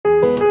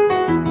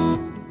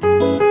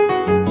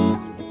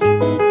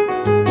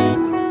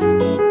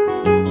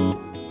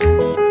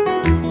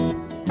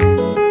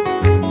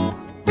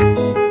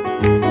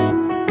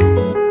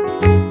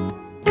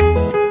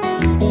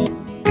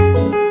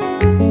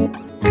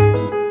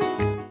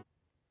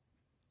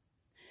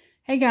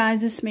Hey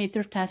guys, it's me,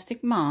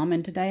 Thriftastic Mom,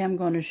 and today I'm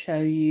going to show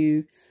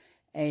you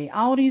a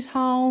Aldi's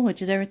haul,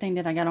 which is everything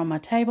that I got on my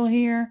table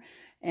here.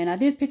 And I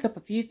did pick up a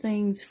few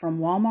things from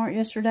Walmart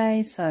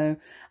yesterday, so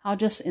I'll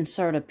just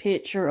insert a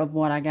picture of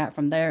what I got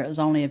from there. It was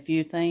only a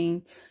few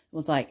things. It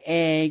was like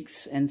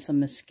eggs and some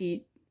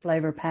mesquite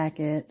flavor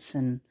packets,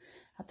 and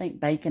I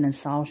think bacon and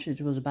sausage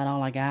was about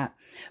all I got.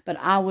 But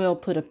I will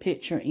put a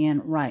picture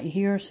in right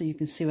here so you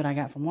can see what I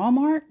got from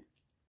Walmart.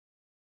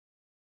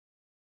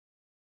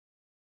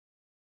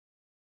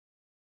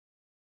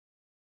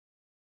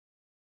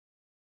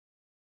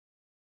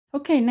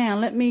 Okay, now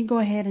let me go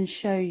ahead and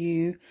show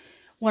you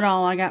what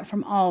all I got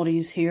from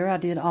Aldi's here. I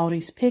did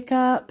Aldi's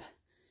pickup,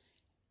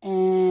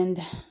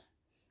 and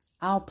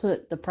I'll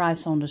put the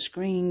price on the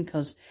screen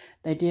because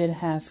they did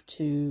have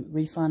to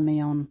refund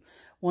me on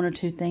one or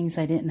two things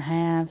they didn't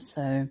have,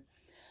 so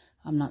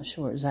I'm not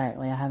sure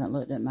exactly. I haven't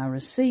looked at my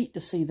receipt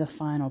to see the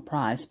final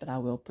price, but I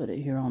will put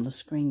it here on the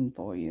screen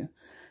for you.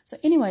 So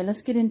anyway,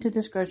 let's get into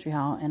this grocery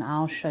haul, and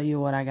I'll show you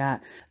what I got.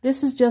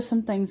 This is just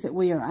some things that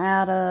we are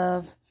out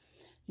of.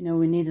 You know,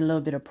 we need a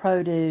little bit of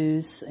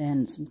produce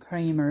and some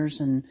creamers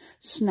and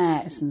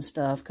snacks and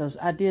stuff, because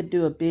I did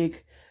do a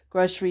big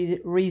grocery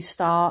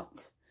restock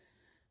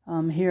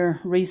here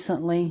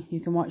recently.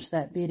 You can watch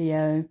that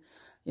video.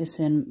 It's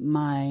in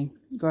my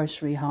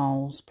grocery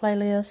hauls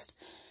playlist.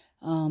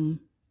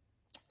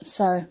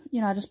 So,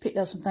 you know, I just picked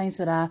up some things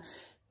that I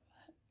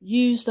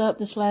used up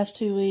this last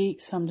 2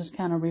 weeks. I'm just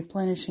kind of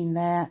replenishing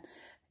that.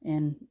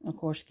 And, of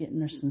course, getting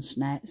there some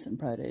snacks and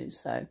produce.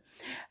 So,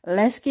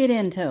 let's get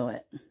into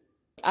it.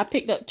 I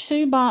picked up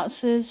 2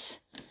 boxes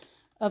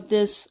of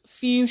this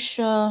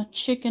fuchsia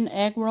chicken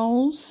egg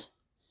rolls.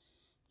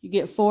 You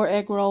get 4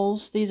 egg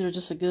rolls. These are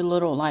just a good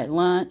little like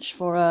lunch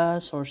for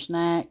us or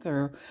snack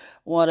or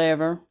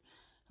whatever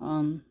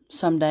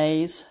some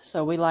days.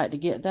 So we like to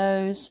get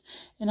those.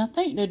 And I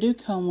think they do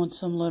come with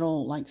some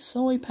little like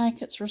soy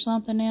packets or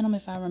something in them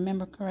if I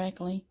remember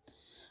correctly.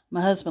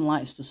 My husband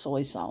likes the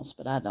soy sauce,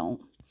 but I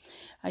don't.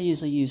 I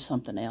usually use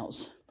something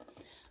else.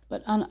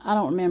 But I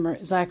don't remember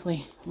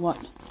exactly what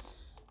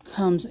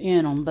comes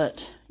in them,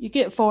 but you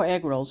get 4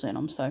 egg rolls in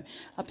them. So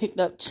I picked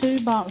up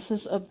 2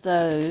 boxes of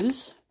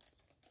those.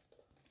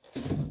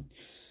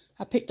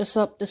 I picked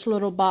up this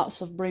little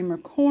box of Bremer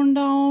corn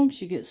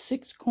dogs. You get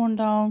 6 corn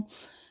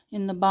dogs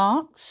in the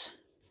box.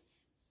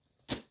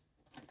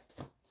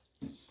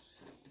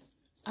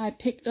 I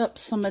picked up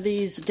some of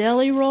these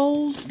deli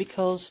rolls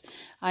because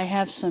I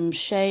have some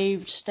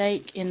shaved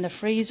steak in the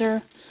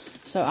freezer,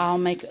 so I'll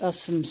make us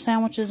some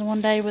sandwiches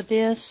one day with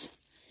this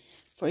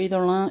for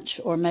either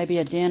lunch or maybe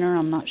a dinner.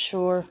 I'm not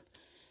sure.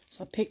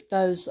 So I picked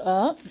those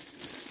up.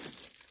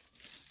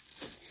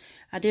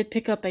 I did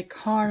pick up a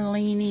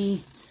Carlini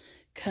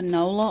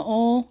canola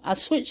oil. I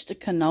switched to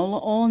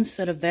canola oil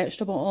instead of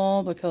vegetable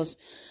oil because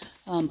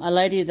a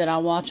lady that I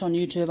watch on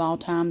YouTube all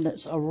the time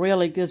that's a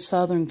really good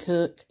Southern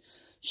cook,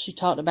 she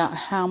talked about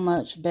how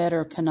much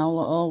better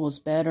canola oil was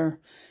better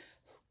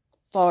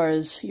as far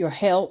as your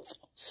health.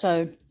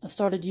 So I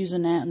started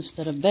using that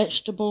instead of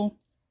vegetable.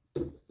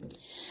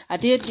 I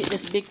did get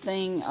this big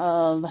thing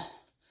of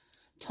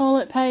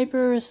toilet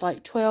paper. It's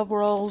like 12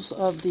 rolls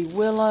of the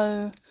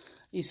Willow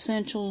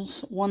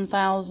Essentials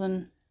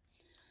 1000.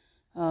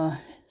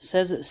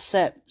 Says it's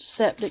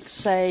septic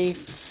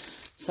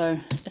safe. So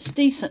it's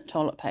decent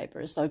toilet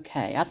paper. It's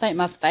okay. I think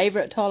my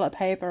favorite toilet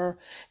paper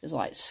is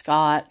like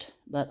Scott.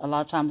 But a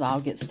lot of times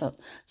I'll get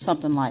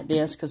something like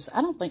this because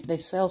I don't think they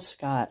sell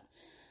Scott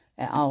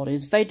at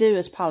Aldi's. If they do,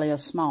 it's probably a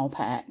small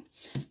pack.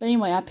 But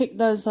anyway, I picked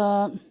those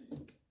up.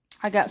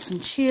 I got some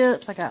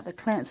chips. I got the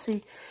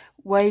Clancy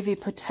wavy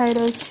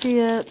potato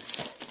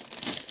chips.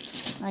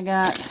 I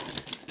got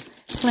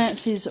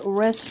Clancy's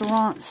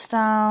restaurant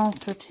style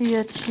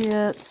tortilla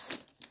chips.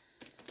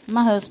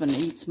 My husband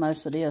eats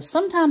most of this.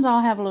 Sometimes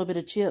I'll have a little bit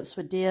of chips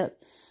with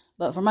dip,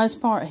 but for most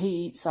part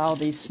he eats all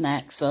these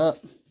snacks up.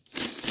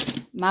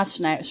 My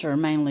snacks are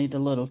mainly the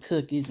little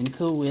cookies and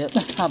Cool Whip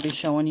I'll be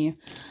showing you.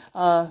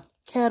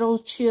 Kettle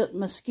chip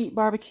mesquite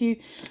barbecue.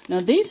 Now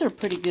these are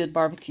pretty good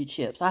barbecue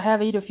chips. I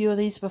have eaten a few of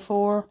these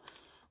before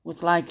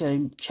with like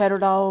a cheddar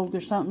dog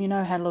or something, you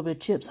know, had a little bit of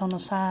chips on the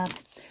side.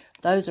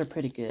 Those are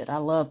pretty good. I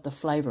love the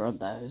flavor of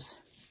those.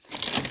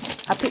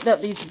 I picked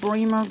up these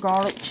Bremer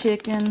garlic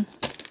chicken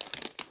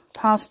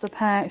pasta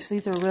packs.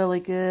 These are really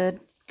good.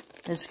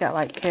 They just got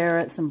like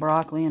carrots and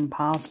broccoli and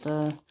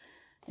pasta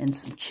and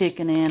some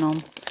chicken in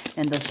them.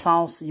 And the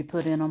sauce that you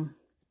put in them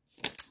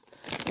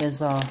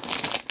is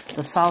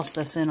the sauce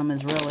that's in them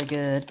is really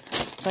good.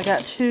 So I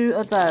got 2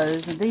 of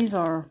those. And these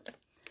are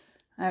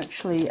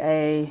actually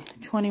a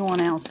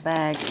 21-ounce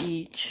bag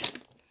each.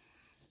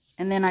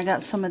 And then I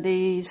got some of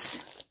these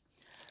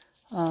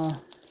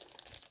Pablo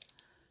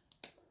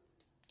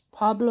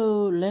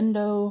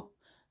Lindo.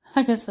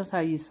 I guess that's how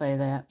you say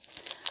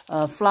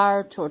that.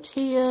 Flour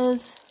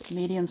tortillas.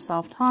 Medium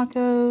soft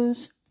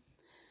tacos.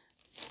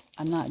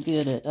 I'm not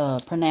good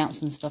at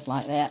pronouncing stuff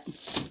like that.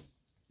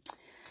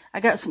 I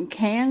got some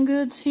canned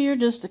goods here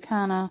just to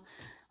kind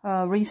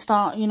of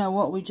restock, you know,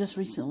 what we just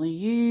recently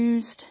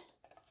used.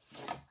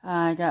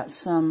 I got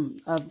some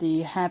of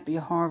the Happy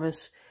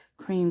Harvest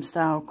cream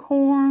style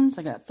corns.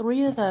 I got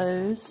 3 of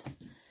those.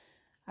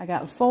 I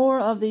got 4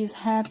 of these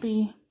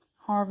Happy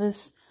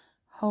Harvest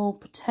whole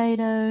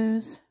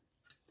potatoes.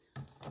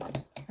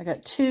 I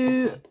got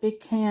 2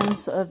 big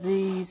cans of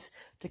these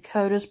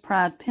Dakota's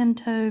Pride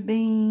pinto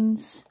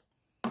beans.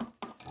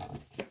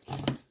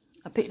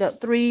 I picked up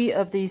 3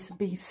 of these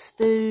beef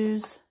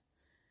stews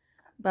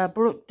by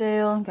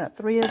Brookdale. Got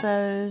 3 of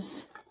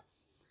those.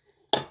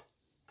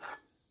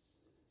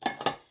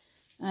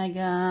 I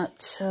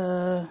got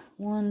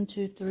 1,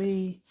 2,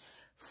 3,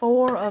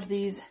 4 of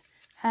these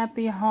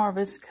Happy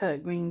Harvest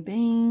cut green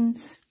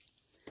beans.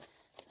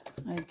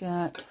 I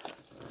got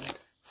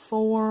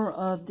 4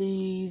 of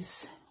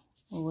these,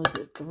 what was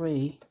it,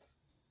 3?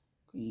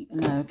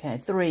 No, okay,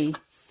 3.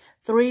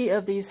 3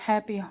 of these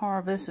Happy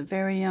Harvest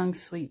very young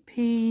sweet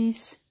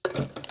peas.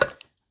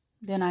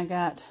 Then I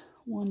got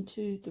 1,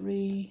 2,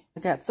 3. I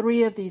got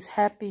 3 of these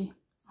Happy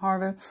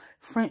Harvest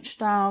French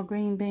style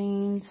green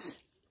beans.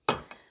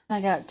 I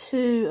got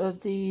 2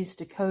 of these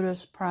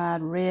Dakota's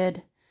Pride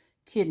red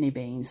kidney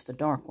beans, the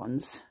dark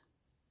ones.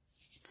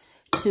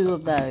 2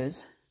 of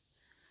those.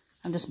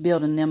 I'm just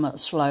building them up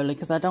slowly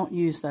because I don't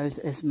use those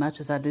as much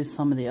as I do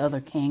some of the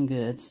other canned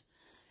goods.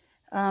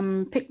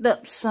 Picked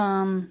up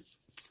some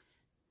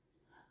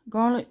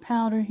garlic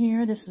powder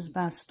here. This is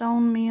by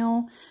Stone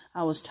Mill.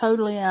 I was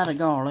totally out of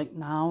garlic,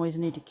 and I always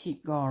need to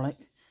keep garlic.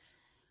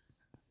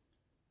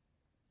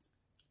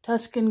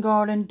 Tuscan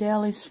Garden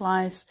Deli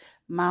Slice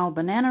mild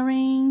banana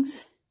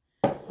rings.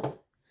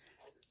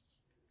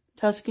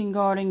 Tuscan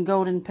Garden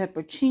golden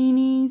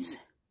pepperoncinis.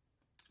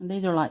 And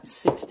these are like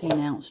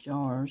 16-ounce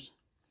jars.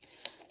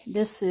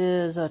 This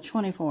is a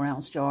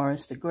 24-ounce jar.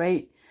 It's the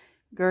Great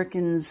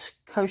Gherkins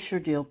kosher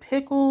dill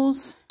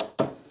pickles.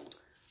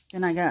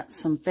 Then I got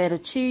some feta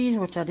cheese,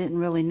 which I didn't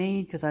really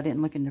need because I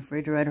didn't look in the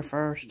refrigerator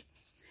first.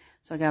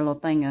 So I got a little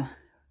thing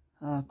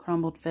of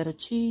crumbled feta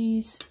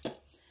cheese.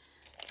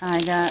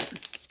 I got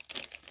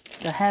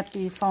the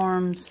Happy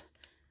Farms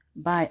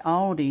by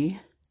Aldi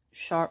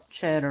sharp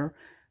cheddar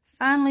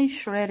finely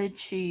shredded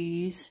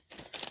cheese.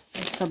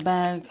 It's a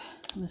bag,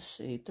 let's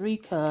see, 3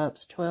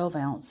 cups, 12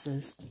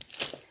 ounces.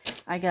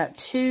 I got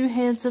 2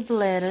 heads of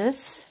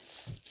lettuce.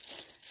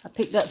 I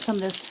picked up some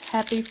of this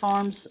Happy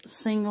Farms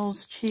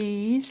singles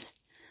cheese,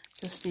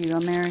 just the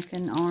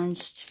American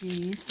orange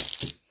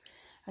cheese.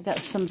 I got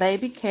some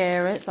baby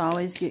carrots. I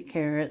always get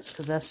carrots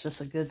because that's just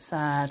a good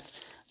side.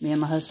 Me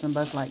and my husband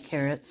both like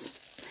carrots.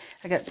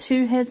 I got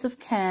 2 heads of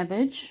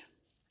cabbage.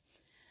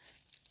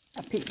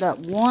 I picked up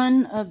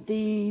 1 of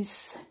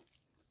these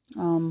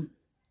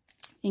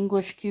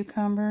English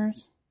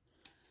cucumbers.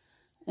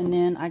 And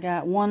then I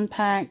got 1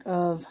 pack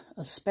of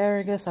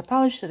asparagus. I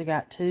probably should have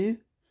got 2,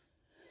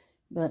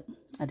 but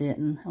I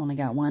didn't. I only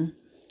got 1.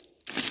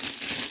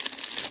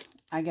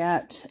 I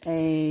got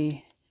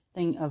a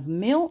thing of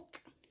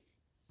milk.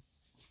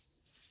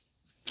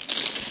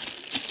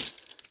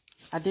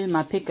 I do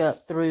my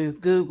pickup through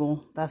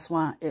Google. That's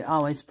why it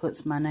always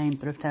puts my name,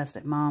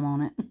 Thrifttastic Mom,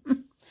 on it.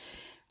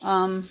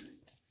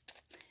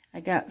 I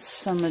got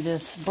some of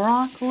this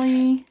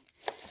broccoli.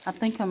 I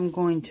think I'm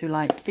going to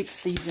like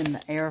fix these in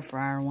the air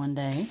fryer one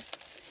day.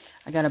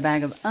 I got a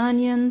bag of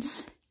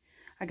onions.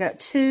 I got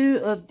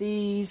 2 of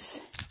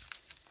these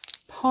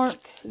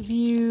Park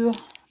View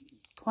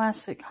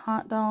classic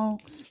hot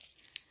dogs.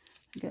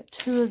 I got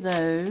 2 of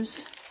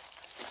those.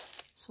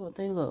 That's what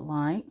they look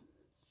like.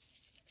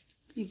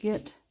 You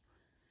get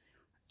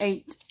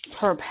 8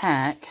 per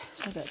pack.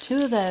 So I got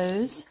 2 of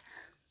those.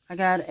 I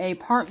got a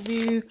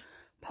Parkview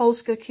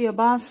Polska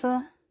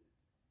kielbasa.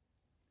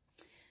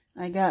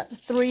 I got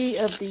 3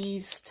 of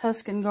these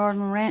Tuscan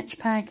Garden Ranch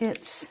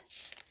packets.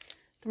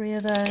 3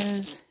 of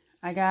those.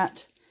 I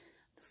got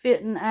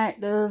Fit and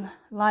Active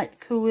Light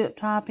Cool Whip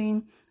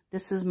topping.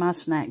 This is my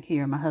snack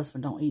here. My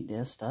husband don't eat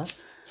this stuff.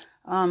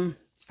 I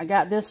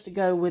got this to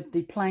go with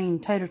the plain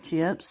tater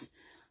chips.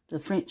 The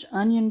French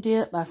onion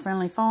dip by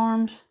Friendly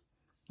Farms.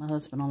 My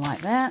husband don't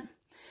like that.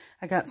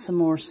 I got some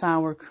more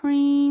sour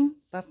cream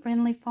by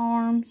Friendly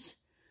Farms.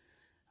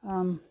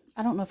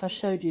 I don't know if I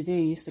showed you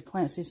these. The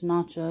Clancy's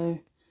Nacho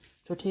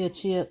tortilla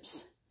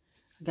chips.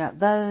 I got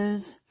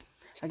those.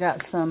 I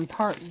got some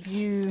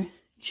Parkview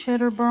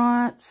cheddar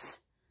brats.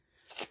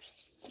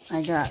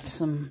 I got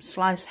some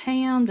sliced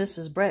ham. This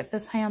is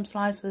breakfast ham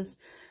slices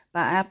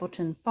by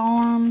Appleton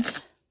Farms.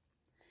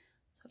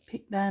 So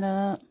pick that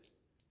up.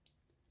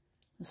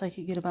 Looks like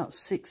you get about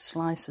 6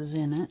 slices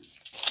in it.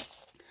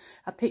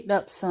 I picked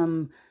up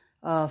some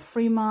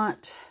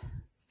Fremont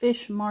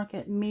Fish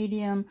Market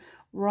medium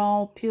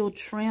raw peeled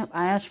shrimp.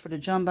 I asked for the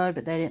jumbo,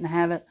 but they didn't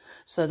have it,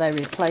 so they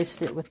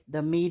replaced it with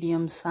the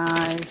medium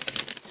size,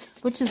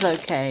 which is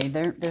okay.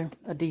 They're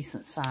a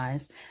decent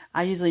size.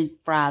 I usually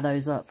fry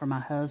those up for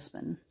my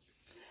husband.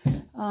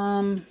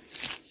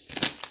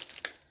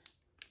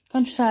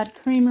 Countryside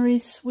Creamery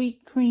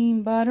sweet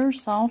cream butter,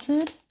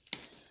 salted.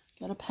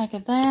 Got a pack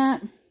of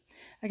that.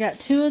 I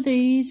got 2 of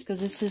these because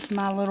this is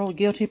my little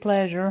guilty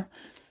pleasure.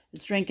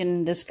 It's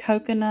drinking this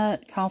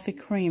coconut coffee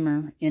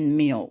creamer in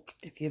milk.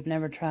 If you've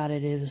never tried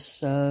it, it is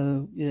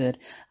so good.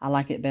 I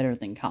like it better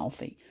than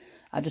coffee.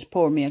 I just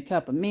poured me a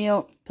cup of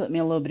milk, put me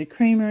a little bit of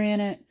creamer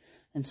in it,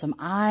 and some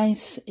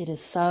ice. It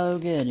is so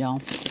good,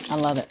 y'all. I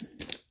love it.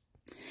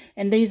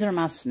 And these are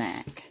my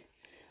snack.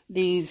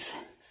 These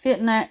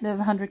Fit and Active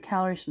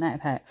 100-calorie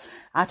snack packs.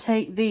 I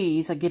take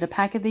these, I get a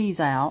pack of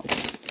these out,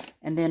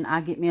 and then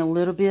I get me a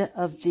little bit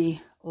of the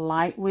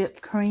light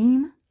whipped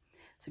cream.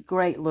 It's a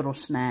great little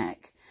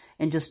snack.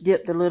 And just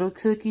dip the little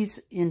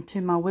cookies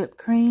into my whipped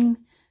cream.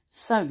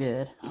 So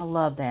good. I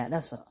love that.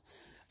 That's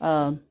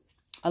a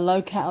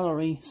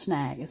low-calorie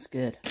snack. It's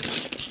good.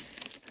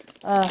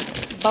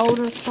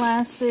 Boulder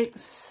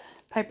Classics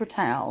paper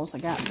towels. I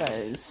got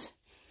those.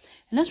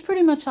 And that's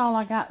pretty much all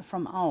I got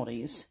from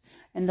Aldi's.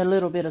 And the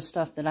little bit of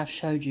stuff that I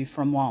showed you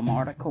from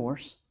Walmart, of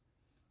course.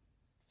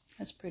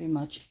 That's pretty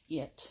much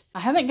it.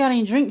 I haven't got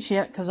any drinks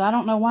yet because I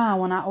don't know why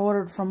when I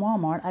ordered from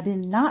Walmart, I did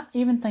not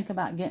even think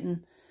about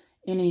getting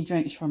any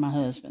drinks for my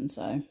husband.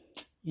 So,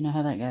 you know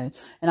how that goes.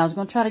 And I was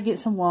going to try to get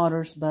some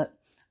waters, but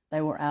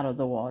they were out of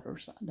the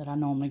waters that I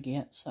normally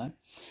get. So,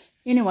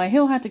 anyway,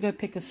 he'll have to go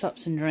pick us up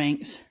some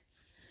drinks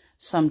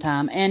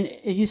sometime. And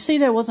you see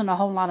there wasn't a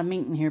whole lot of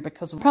meat in here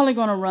because we're probably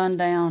going to run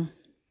down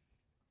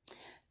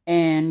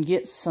and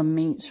get some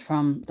meats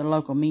from the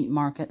local meat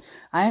market.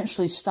 I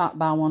actually stopped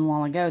by one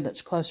while ago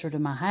that's closer to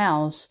my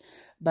house,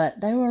 but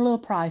they were a little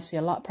pricey,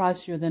 a lot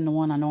pricier than the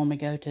one I normally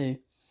go to.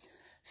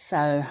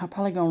 So I'm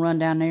probably going to run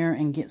down there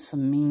and get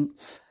some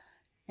meat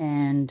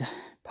and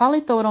probably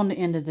throw it on the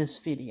end of this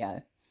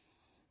video.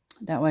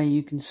 That way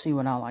you can see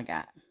what all I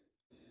got.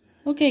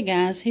 Okay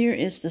guys, here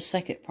is the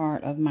second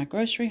part of my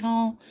grocery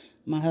haul.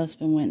 My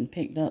husband went and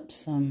picked up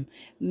some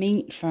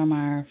meat from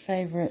our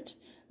favorite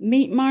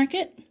meat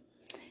market.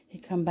 He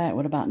come back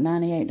with about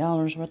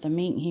 $98 worth of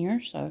meat here.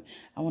 So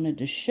I wanted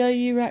to show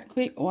you right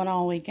quick what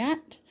all we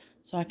got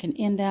so I can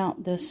end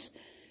out this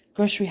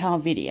grocery haul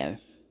video.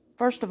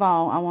 First of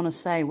all, I want to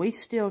say we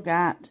still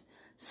got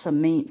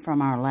some meat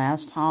from our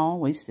last haul.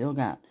 We still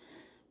got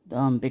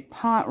big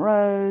pot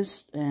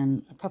roast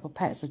and a couple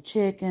packs of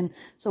chicken.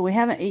 So we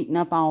haven't eaten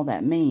up all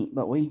that meat,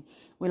 but we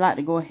like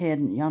to go ahead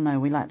and, y'all know,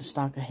 we like to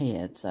stock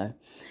ahead. So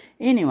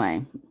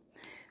anyway,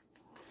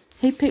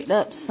 he picked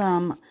up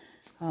some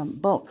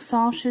bulk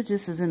sausage.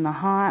 This is in the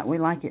hot. We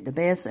like it the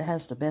best. It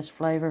has the best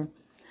flavor.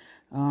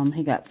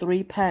 He got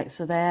 3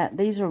 packs of that.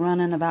 These are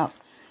running about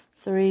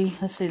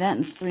let's see, that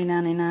is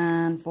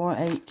 $3.99,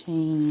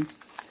 $4.18,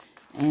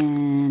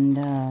 and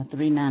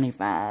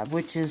 $3.95,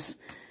 which is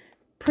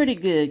pretty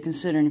good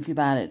considering if you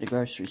buy it at the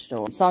grocery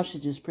store.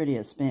 Sausage is pretty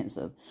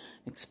expensive,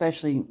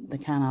 especially the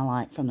kind I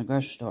like from the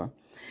grocery store.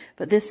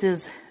 But this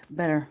is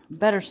better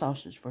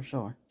sausage for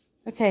sure.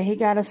 Okay, he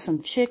got us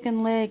some chicken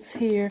legs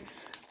here.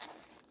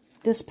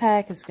 This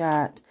pack has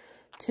got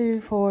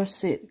 2, 4,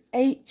 6,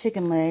 8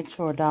 chicken legs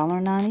for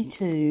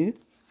 $1.92.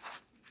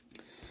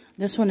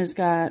 This one has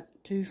got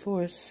 8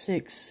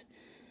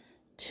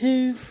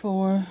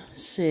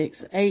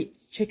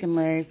 chicken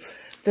legs.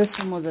 This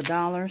one was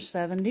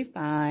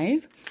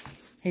 $1.75.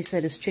 He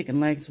said his chicken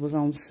legs was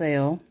on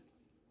sale.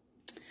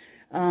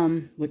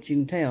 Which you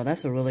can tell,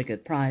 that's a really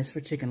good price for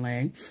chicken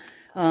legs.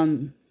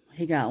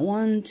 He got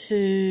 1,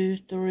 2,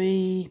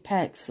 3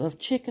 packs of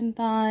chicken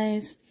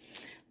thighs.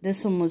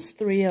 This one was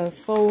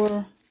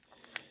 $3.04.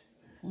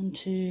 1,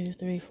 2,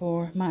 3,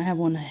 4. Might have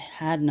one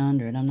hiding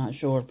under it, I'm not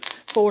sure.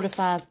 4 to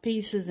 5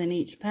 pieces in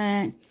each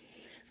pack.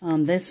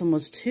 This one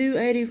was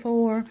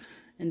 $2.84.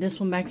 And this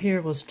one back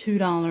here was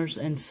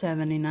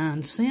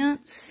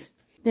 $2.79.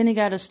 Then he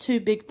got us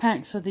 2 big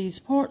packs of these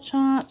pork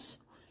chops.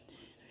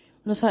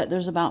 Looks like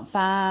there's about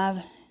 5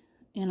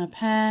 in a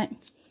pack.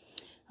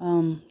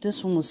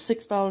 This one was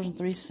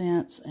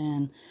 $6.03.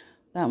 And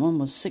that one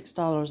was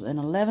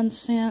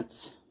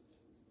 $6.11.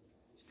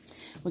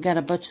 We got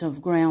a bunch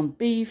of ground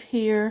beef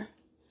here.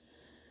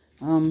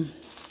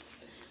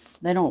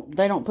 They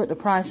don't put the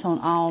price on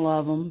all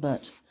of them,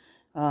 but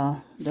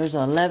there's a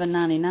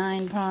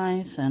 $11.99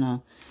 price and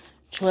a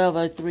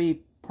 $12.03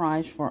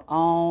 price for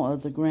all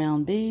of the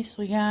ground beefs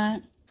we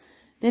got.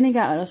 Then he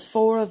got us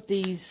 4 of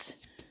these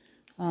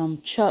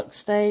chuck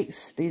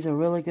steaks. These are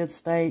really good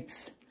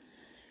steaks.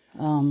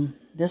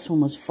 This one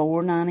was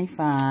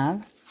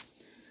 $4.95.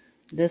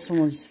 This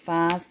one was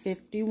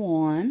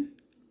 $5.51.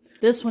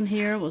 This one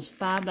here was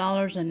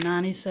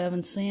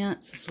 $5.97.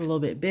 It's a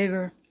little bit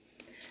bigger.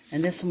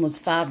 And this one was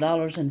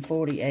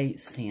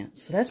 $5.48.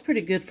 So that's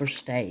pretty good for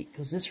steak,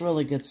 because it's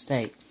really good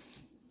steak.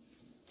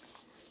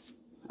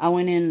 I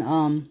went in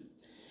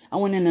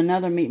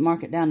another meat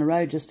market down the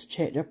road just to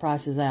check their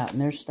prices out, and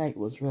their steak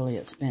was really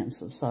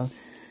expensive. So,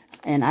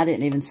 and I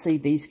didn't even see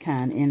these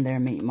kind in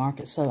their meat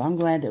market. So I'm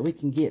glad that we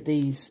can get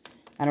these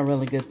at a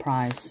really good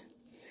price.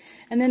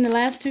 And then the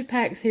last 2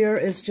 packs here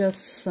is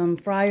just some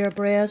fryer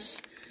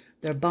breasts.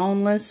 They're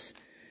boneless,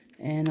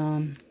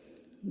 and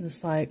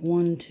it's like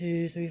 1,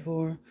 2, 3,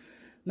 4,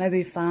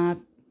 maybe 5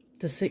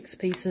 to 6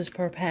 pieces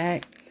per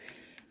pack.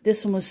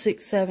 This one was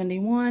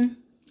 $6.71,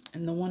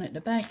 and the one at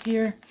the back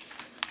here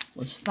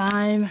was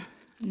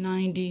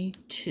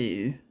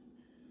 $5.92.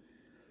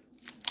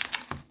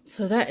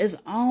 So that is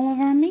all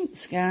of our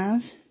meats,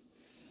 guys.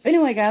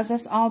 Anyway, guys,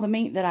 that's all the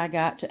meat that I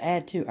got to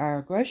add to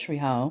our grocery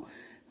haul.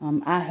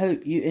 I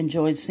hope you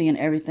enjoyed seeing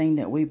everything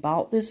that we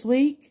bought this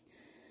week.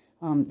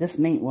 This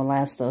meat will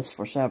last us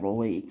for several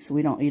weeks.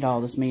 We don't eat all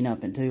this meat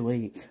up in 2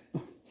 weeks.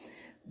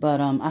 But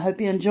I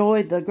hope you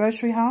enjoyed the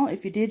grocery haul.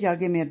 If you did, y'all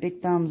give me a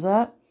big thumbs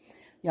up.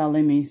 Y'all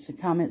leave me some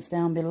comments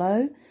down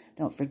below.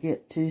 Don't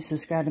forget to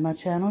subscribe to my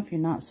channel if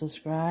you're not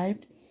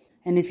subscribed.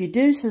 And if you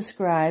do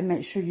subscribe,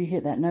 make sure you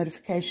hit that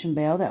notification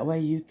bell. That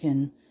way you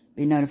can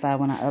be notified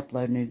when I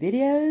upload new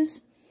videos.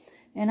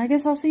 And I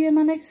guess I'll see you in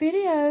my next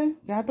video.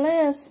 God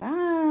bless.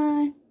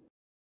 Bye.